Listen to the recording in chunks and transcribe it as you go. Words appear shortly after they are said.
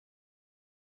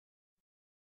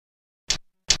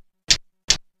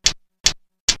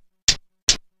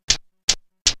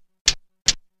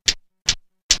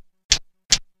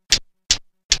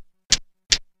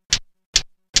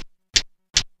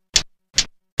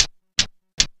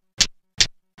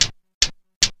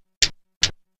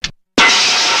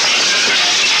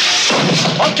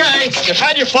Okay, you've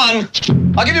had your fun.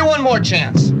 I'll give you one more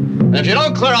chance. And if you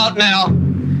don't clear out now,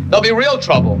 there'll be real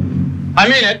trouble. I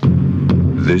mean it.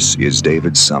 This is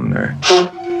David Sumner.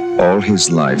 All his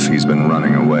life he's been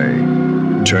running away,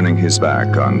 turning his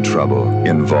back on trouble,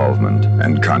 involvement,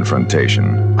 and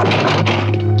confrontation.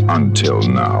 Until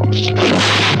now. There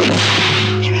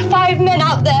are 5 men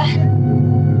out there.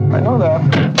 I know that.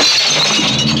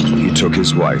 He took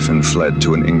his wife and fled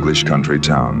to an English country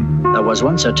town. There was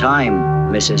once a time,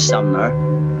 Mrs. Sumner,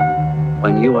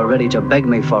 when you were ready to beg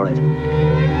me for it.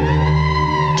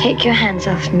 Take your hands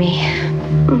off me.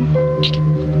 What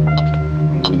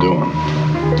you doing?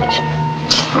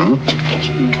 Huh?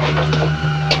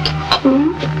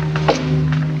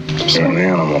 You're an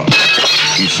animal.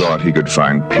 He thought he could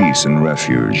find peace and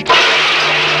refuge.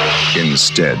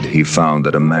 Instead, he found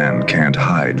that a man can't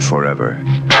hide forever.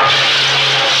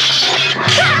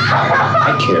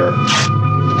 I care.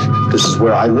 This is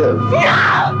where I live. No!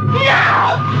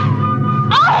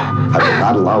 I will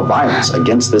not allow violence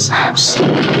against this house.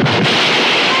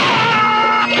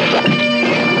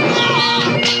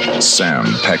 Sam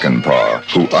Peckinpah,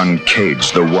 who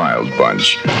uncaged the Wild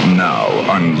Bunch, now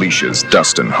unleashes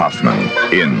Dustin Hoffman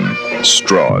in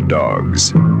Straw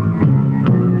Dogs.